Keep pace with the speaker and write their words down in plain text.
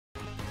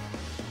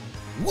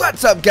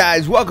What's up,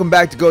 guys? Welcome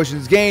back to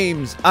Goshen's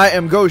Games. I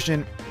am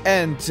Goshen,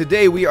 and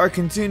today we are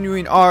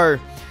continuing our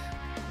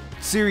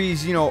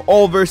series,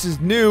 old versus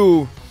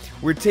new.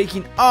 We're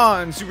taking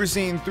on Super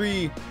Saiyan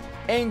 3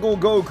 Angle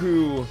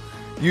Goku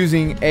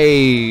using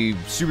a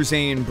Super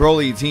Saiyan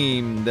Broly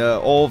team, the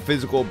old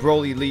physical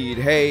Broly lead.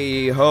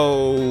 Hey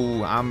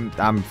ho,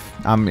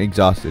 I'm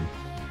exhausted.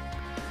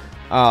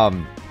 So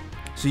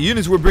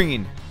units we're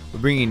bringing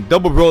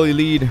double Broly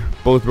lead.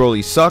 Both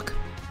Broly suck.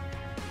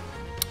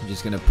 I'm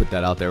just gonna put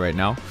that out there right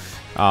now.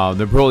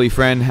 The Broly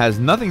friend has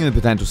nothing in the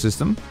potential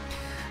system.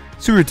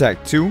 Super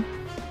Attack 2,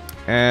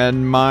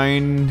 and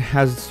mine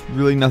has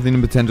really nothing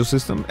in the potential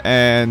system.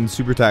 And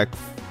Super Attack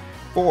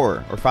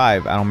 4 or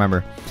 5, I don't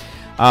remember.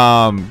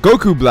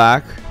 Goku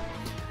Black.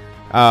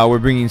 We're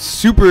bringing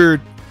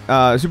Super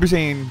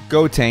Saiyan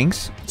Go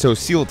tanks, so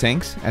Seal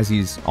tanks as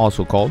he's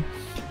also called.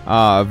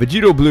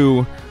 Vegito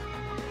Blue,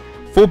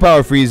 Full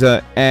Power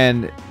Frieza,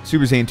 and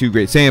Super Saiyan 2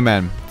 Great Saiyan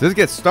Man. So let's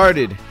get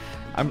started.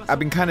 I've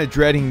been kind of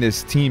dreading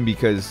this team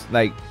because,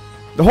 like,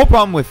 the whole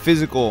problem with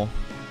physical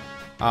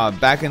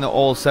back in the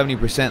old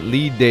 70%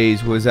 lead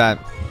days was that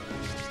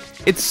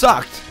it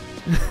sucked.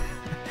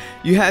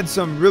 You had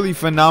some really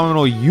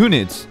phenomenal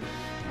units,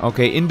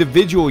 okay,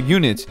 individual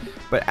units,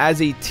 but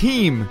as a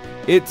team,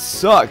 it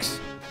sucks.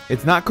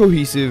 It's not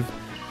cohesive,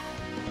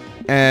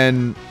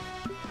 and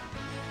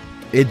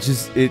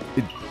the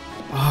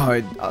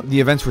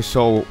events were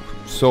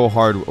so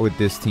hard with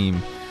this team.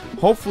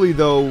 Hopefully,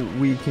 though,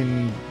 we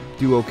can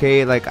do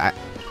okay. Like,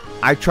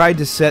 I tried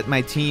to set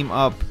my team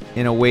up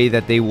in a way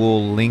that they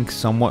will link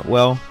somewhat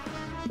well.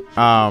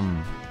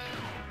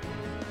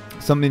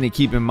 Something to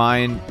keep in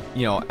mind,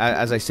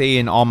 as I say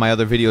in all my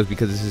other videos,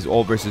 because this is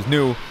old versus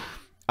new,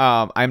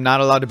 I'm not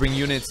allowed to bring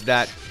units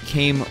that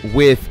came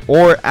with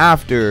or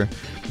after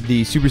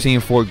the Super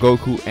Saiyan 4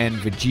 Goku and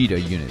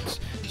Vegeta units.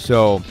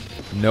 So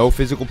no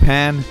physical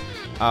pan,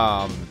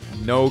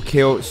 no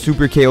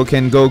Super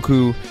Kaioken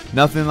Goku,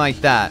 nothing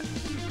like that.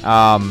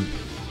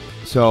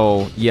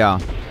 So yeah,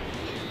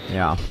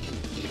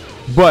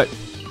 but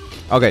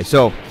okay,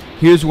 so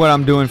here's what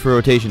I'm doing for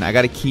rotation. I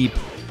gotta keep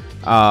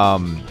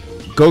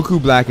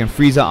Goku Black and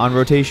Frieza on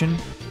rotation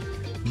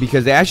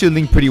because they actually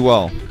link pretty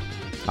well.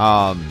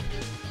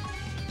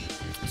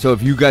 So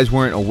if you guys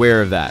weren't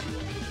aware of that,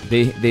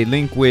 they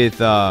link with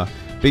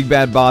Big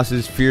Bad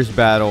Bosses, Fierce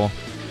Battle,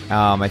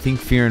 I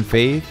think Fear and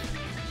Faith.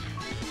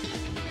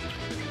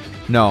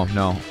 No.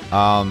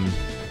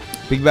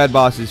 Big Bad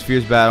Bosses,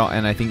 Fierce Battle,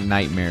 and I think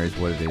Nightmare is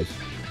what it is.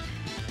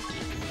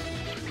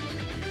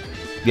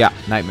 Yeah,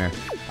 Nightmare.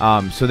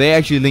 So they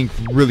actually link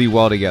really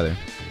well together.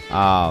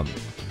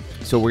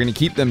 So we're going to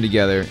keep them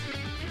together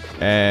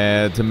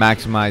to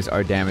maximize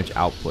our damage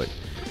output.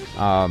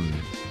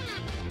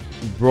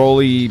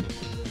 Broly,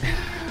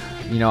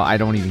 I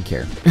don't even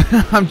care.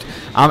 I'm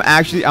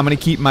going to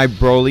keep my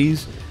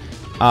Brolys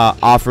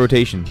off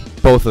rotation,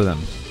 both of them.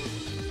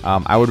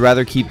 I would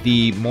rather keep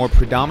the more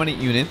predominant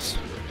units,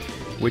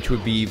 which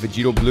would be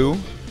Vegito Blue,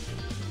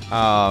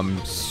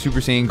 Super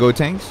Saiyan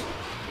Gotenks,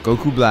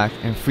 Goku Black,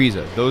 and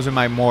Frieza. Those are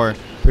my more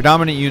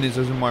predominant units.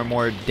 Those are my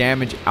more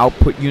damage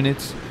output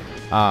units,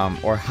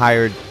 or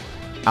higher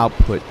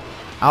outputting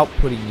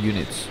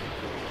units.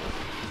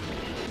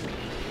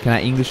 Can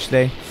I English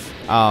today?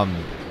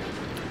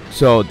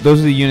 So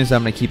those are the units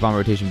I'm going to keep on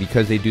rotation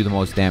because they do the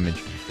most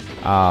damage.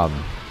 As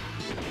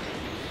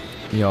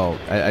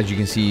you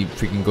can see,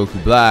 freaking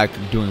Goku Black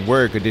doing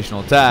work,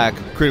 additional attack,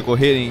 critical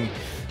hitting,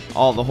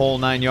 the whole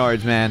 9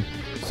 yards, man.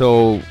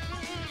 So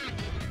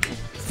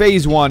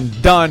phase 1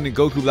 done.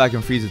 Goku Black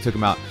and Frieza took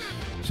him out.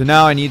 So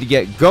now I need to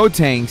get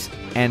Gotenks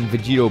and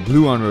Vegito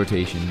Blue on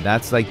rotation.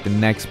 That's like the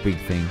next big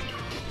thing.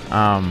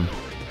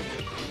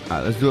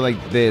 Let's do it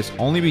like this,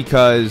 only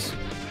because,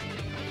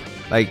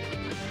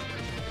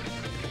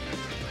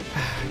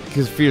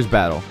 because Fierce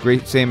Battle.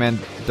 Great Saiyan Man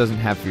doesn't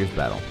have Fierce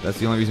Battle. That's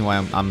the only reason why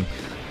I'm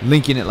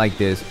linking it like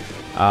this.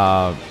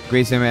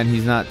 Great Saiyan Man,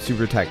 he's not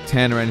Super Attack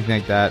 10 or anything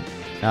like that.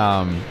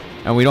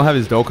 And we don't have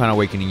his Dokkan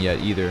Awakening yet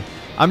either.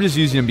 I'm just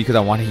using him because I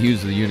want to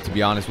use the unit, to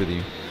be honest with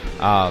you.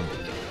 I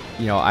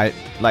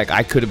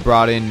could have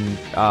brought in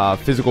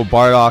physical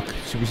Bardock,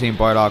 Super Saiyan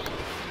Bardock.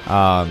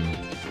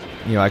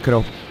 I could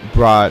have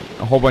brought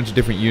a whole bunch of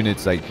different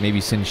units, like maybe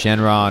Sin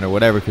Shenron or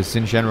whatever, because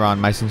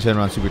my Sin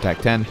Shenron Super Attack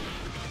 10.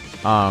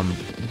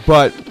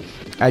 But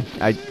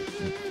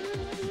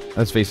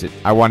let's face it,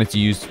 I wanted to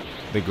use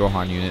the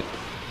Gohan unit.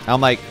 I'm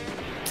like,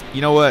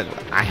 you know what?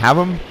 I have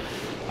him.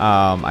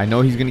 I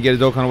know he's gonna get a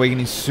Dokkan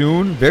Awakening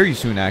soon, very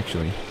soon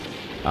actually.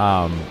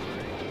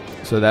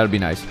 So that'll be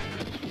nice.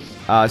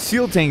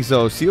 Seal tanks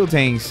though,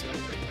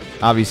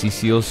 obviously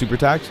Seal super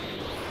attacks,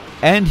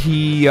 and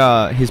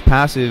his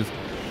passive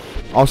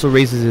also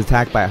raises his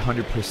attack by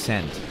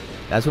 100%.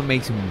 That's what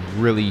makes him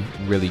really,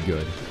 really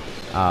good.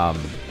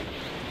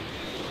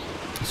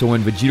 So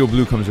when Vegito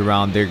Blue comes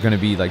around, they're gonna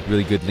be like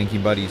really good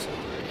linking buddies.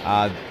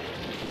 I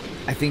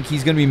think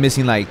he's gonna be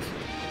missing like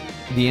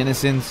the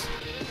Innocence.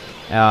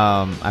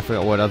 I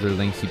forgot what other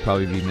links he'd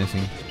probably be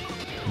missing,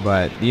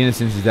 but the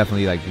Innocence is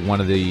definitely like one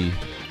of the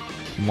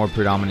more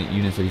predominant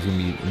units that he's gonna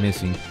be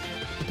missing.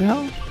 What the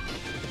hell?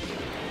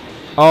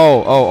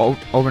 Oh,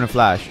 over in a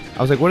flash.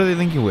 I was like, what are they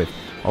linking with?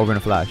 Over in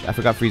a flash. I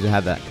forgot Frieza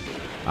had that.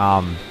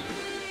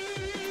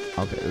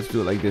 Okay, let's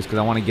do it like this because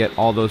I want to get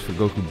all those for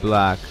Goku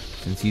Black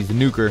since he's the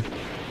nuker.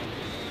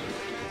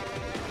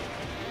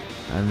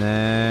 And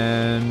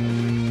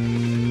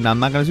then I'm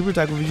not gonna super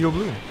attack with Vegito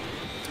Blue.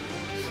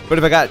 But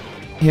if I got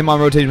him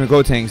on rotation with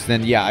Gotenks,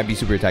 then yeah, I'd be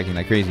super attacking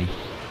like crazy.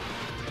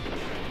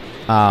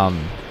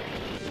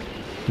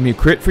 Give me a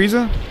crit,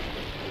 Frieza?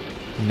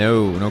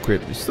 No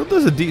crit. It still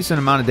does a decent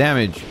amount of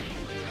damage.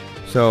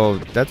 So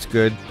that's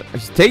good.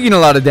 He's taking a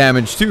lot of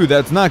damage too.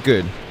 That's not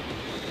good.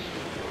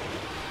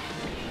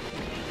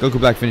 Goku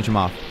Black, finish him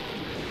off.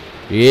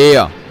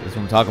 Yeah, that's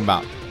what I'm talking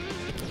about.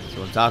 That's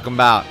what I'm talking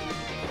about.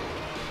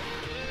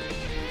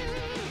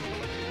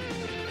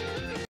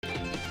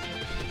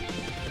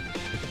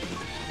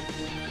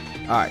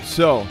 Alright,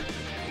 so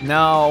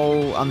now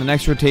on the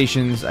next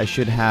rotations, I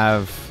should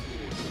have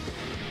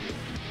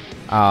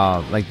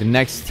like the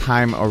next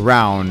time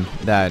around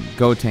that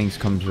Gotenks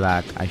comes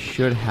back, I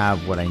should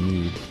have what I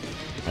need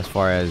as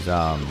far as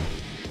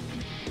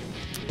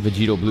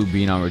Vegito Blue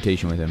being on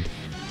rotation with him.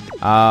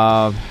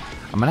 I'm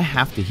gonna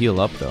have to heal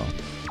up though.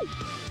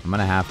 I'm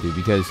gonna have to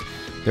because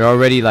they're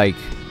already like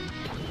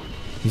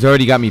he's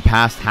already got me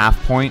past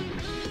half point.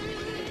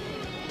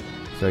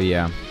 So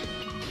yeah.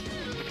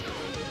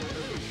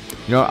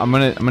 You know, I'm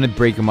gonna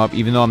break him up,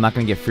 even though I'm not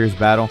gonna get Fierce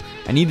Battle.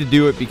 I need to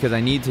do it because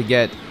I need to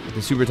get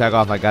the super attack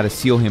off. I gotta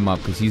seal him up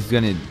because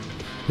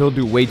he'll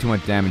do way too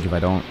much damage if I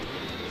don't.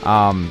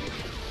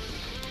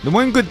 The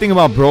one good thing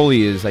about Broly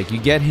is like you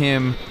get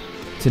him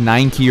to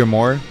 9 key or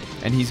more,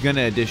 and he's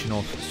gonna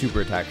additional super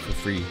attack for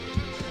free,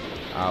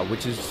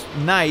 which is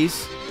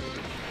nice.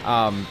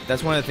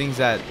 That's one of the things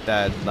that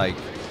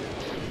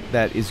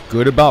is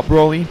good about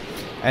Broly,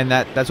 and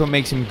that's what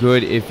makes him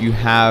good if you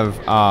have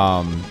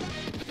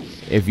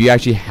if you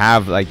actually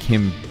have like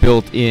him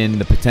built in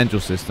the potential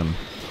system,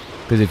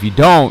 because if you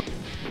don't,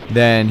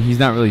 then he's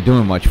not really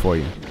doing much for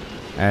you,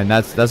 and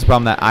that's the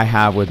problem that I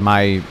have with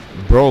my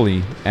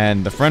Broly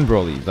and the friend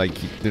Broly. Like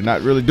they're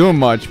not really doing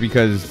much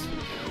because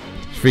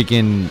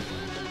freaking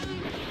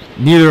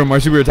neither of them are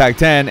super attack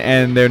 10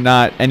 and they're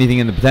not anything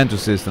in the potential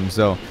system.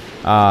 So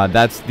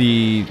that's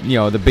the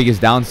the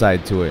biggest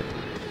downside to it.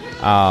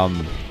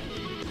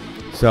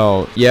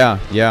 So yeah.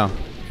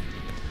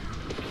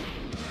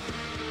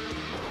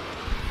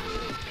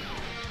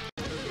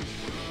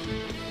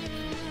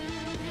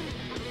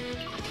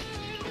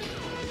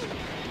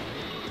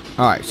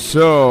 Alright,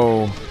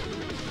 so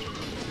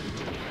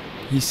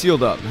he's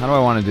sealed up. How do I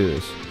want to do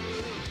this?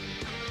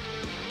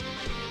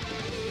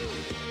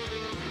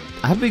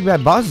 I have Big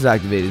Bad Bosses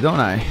activated, don't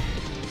I?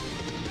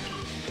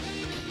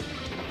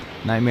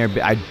 Nightmare.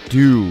 I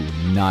do.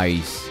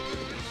 Nice.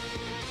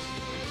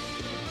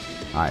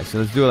 Alright, so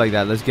let's do it like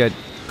that. Let's get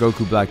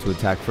Goku Black to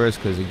attack first,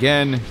 because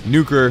again,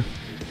 nuker.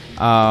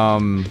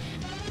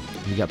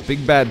 We got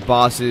Big Bad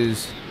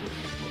Bosses.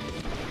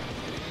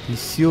 He's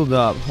sealed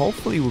up.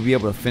 Hopefully we'll be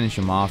able to finish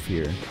him off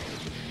here.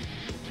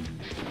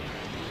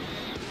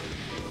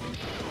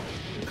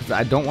 Because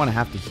I don't want to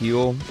have to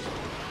heal.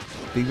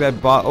 Big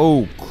Bad Boss.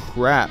 Oh,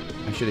 crap.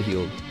 I should have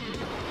healed.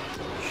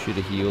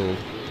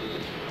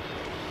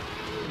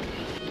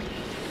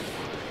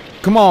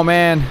 Come on,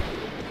 man.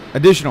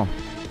 Additional.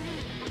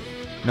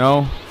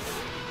 No.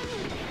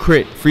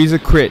 Crit.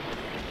 Frieza crit.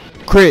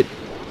 Crit.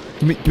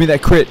 Give me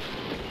that crit.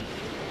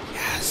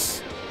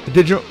 Yes.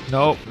 Additional.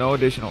 No, no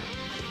additional.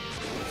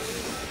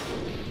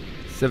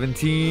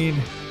 17. I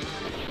think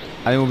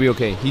we'll be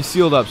okay. He's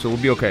sealed up, so we'll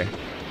be okay.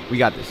 We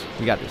got this.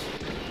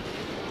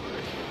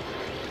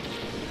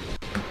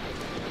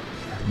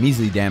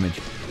 Measly damage.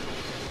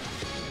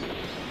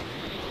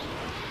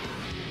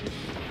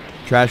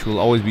 Trash will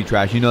always be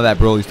trash. You know that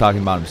Broly's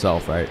talking about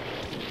himself, right?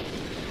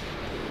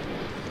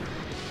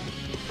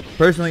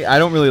 Personally, I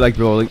don't really like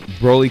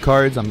Broly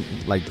cards. I'm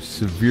like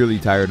severely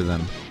tired of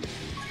them.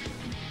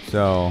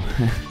 So,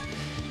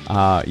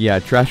 yeah,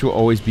 trash will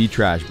always be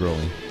trash,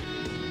 Broly.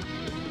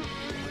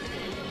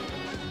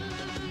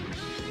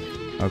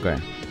 Okay.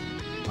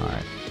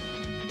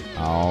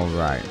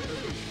 Alright.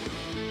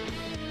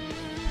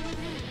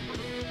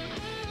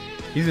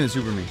 He's gonna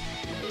super me.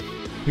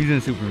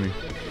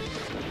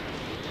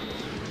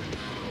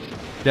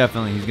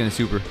 Definitely, he's gonna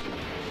super.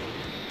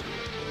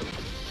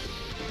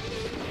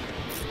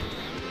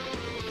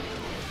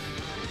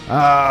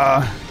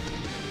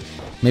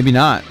 Maybe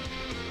not.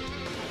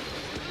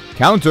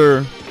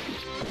 Counter.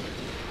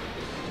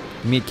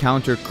 Give me a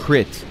counter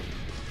crit.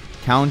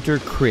 Counter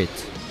crit.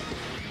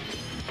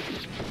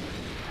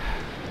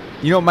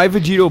 You know, my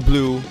Vegito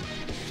Blue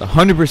is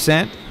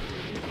 100%.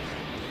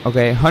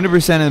 Okay,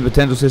 100% in the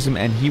potential system,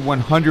 and he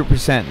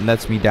 100%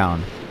 lets me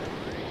down.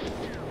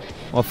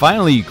 Well,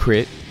 finally you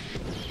crit.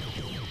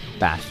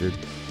 Bastard.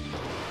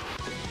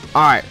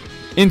 Alright,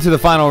 into the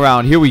final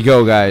round. Here we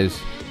go, guys.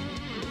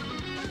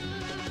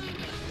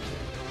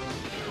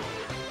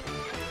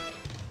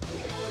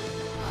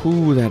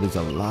 Ooh, that is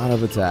a lot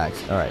of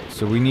attacks. Alright,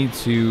 so we need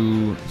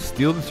to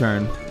steal the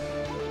turn.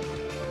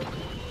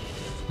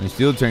 gonna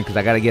steal the turn because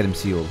I gotta get him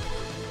sealed.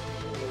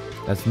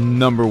 That's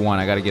number one.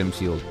 I gotta get him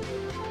sealed.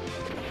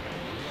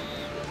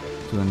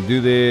 So we're gonna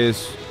do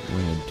this.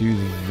 We're gonna do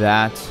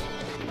that.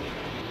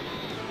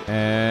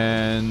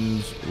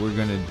 And we're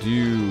gonna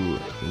do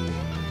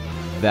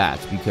that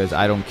because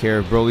I don't care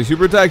if Broly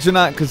super attacks or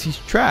not because he's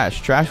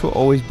trash. Trash will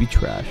always be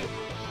trash.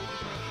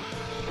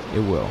 It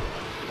will.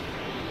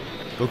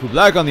 Goku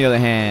Black on the other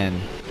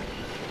hand.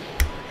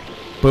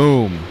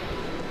 Boom.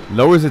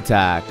 Lowers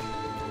attack.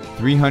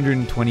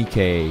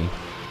 320k.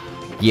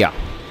 Yeah.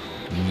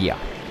 Yeah.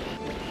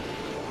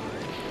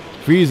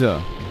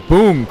 Frieza.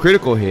 Boom.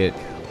 Critical hit.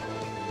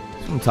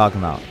 That's what I'm talking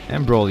about.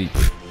 And Broly.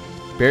 Pff,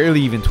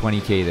 barely even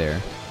 20k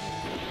there.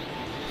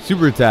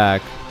 Super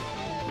attack.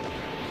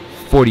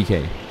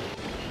 40k.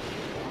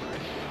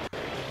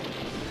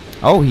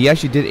 Oh, he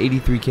actually did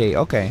 83k.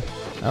 Okay.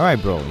 Alright,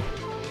 Broly.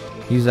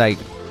 He's like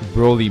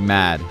Broly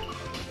mad.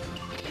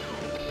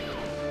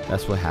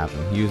 That's what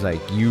happened. He was like,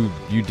 you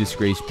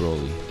disgraced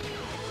Broly.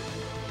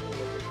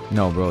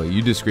 No, Broly,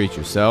 you disgraced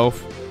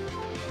yourself.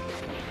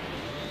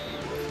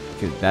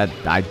 Cause that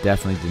I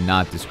definitely did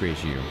not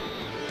disgrace you.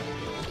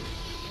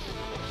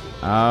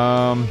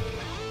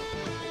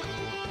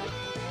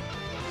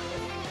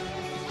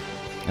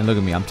 And look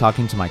at me, I'm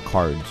talking to my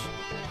cards.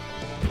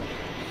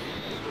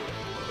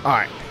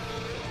 Alright.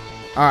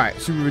 Alright,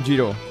 Super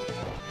Vegito.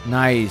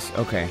 Nice,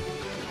 okay.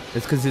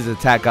 It's because his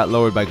attack got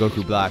lowered by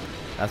Goku Black.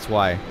 That's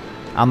why.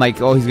 I'm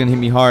like, oh, he's gonna hit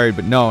me hard,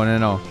 but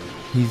no.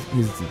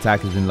 His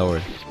attack has been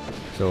lowered.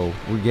 So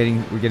we're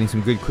getting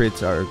some good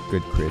crits, or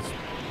good crits.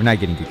 We're not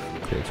getting good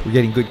crits. We're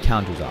getting good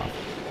counters off.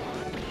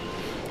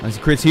 There's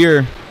crits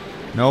here.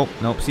 Nope.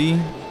 See?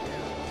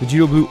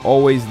 Vegito Blue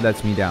always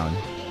lets me down.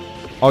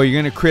 Oh,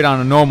 you're gonna crit on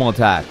a normal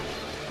attack.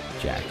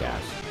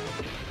 Jackass.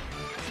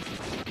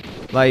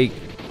 Like,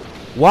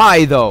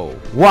 why though?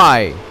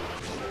 Why?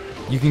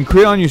 You can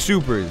crit on your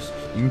supers.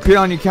 You can crit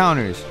on your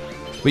counters.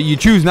 But you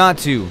choose not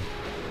to.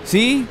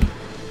 See?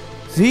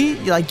 See?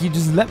 Like, you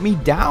just let me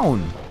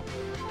down.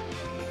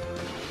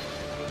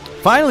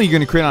 Finally, you're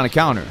going to crit on a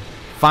counter.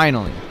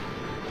 Finally.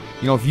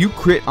 You know, if you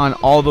crit on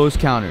all those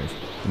counters,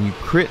 and you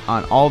crit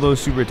on all those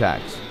super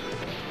attacks,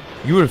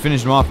 you would have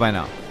finished him off by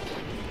now.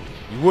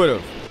 You would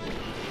have.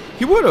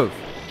 He would have.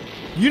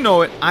 You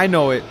know it. I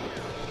know it.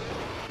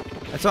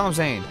 That's all I'm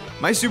saying.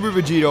 My Super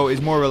Vegito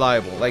is more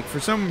reliable. Like, for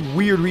some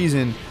weird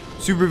reason,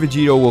 Super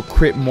Vegito will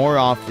crit more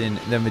often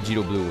than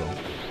Vegito Blue will.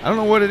 I don't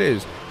know what it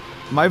is.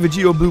 My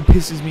Vegito Blue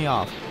pisses me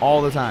off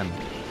all the time.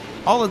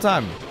 All the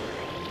time.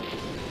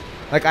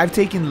 Like, I've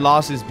taken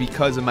losses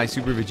because of my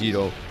Super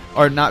Vegito.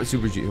 Or not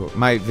Super Vegito.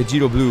 My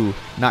Vegito Blue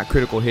not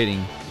critical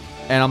hitting.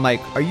 And I'm like,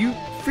 are you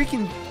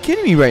freaking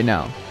kidding me right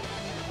now?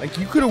 Like,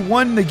 you could have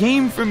won the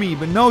game for me.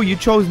 But no, you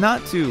chose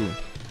not to. You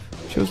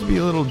chose to be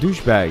a little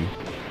douchebag.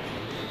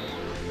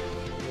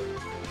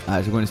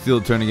 Alright, so we're going to steal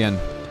the turn again.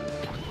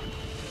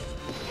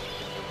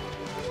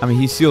 I mean,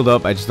 he's sealed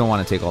up. I just don't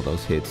want to take all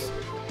those hits.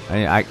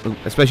 I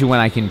especially when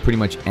I can pretty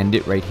much end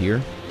it right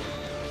here.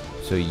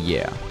 So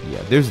yeah,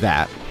 there's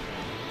that.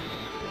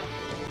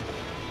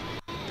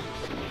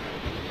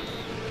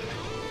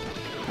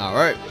 All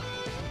right.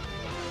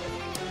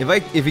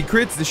 If he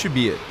crits, this should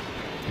be it.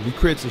 If he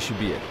crits, this should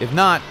be it. If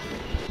not,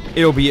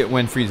 it'll be it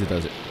when Frieza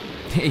does it.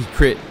 He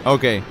crit.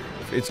 Okay,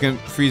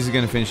 Frieza's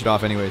gonna finish it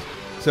off anyways.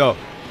 So,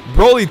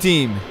 Broly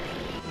team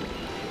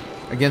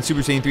against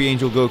Super Saiyan 3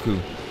 Angel Goku.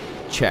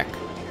 Check.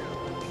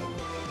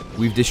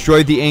 We've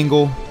destroyed the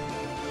angle.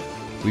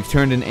 We've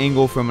turned an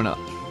angle from an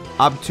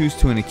obtuse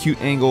to an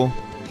acute angle.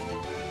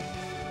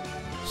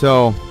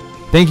 So,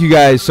 thank you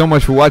guys so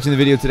much for watching the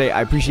video today.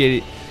 I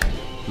appreciate it.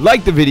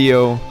 Like the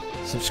video.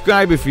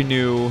 Subscribe if you're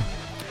new.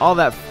 All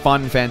that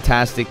fun,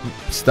 fantastic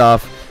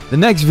stuff. The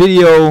next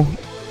video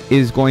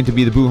is going to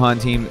be the Buhan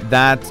team.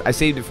 That I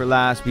saved it for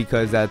last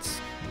because that's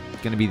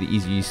going to be the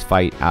easiest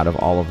fight out of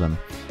all of them.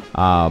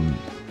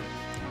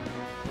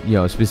 You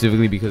know,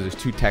 specifically because there's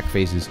 2 tech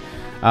phases.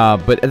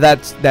 But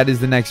that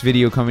is the next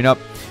video coming up.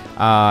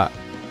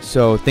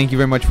 So thank you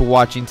very much for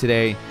watching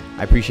today.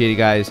 I appreciate it,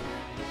 guys.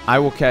 I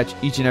will catch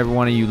each and every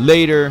one of you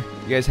later.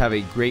 You guys have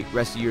a great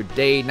rest of your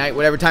day, night,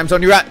 whatever time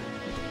zone you're at.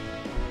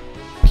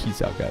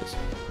 Peace out, guys.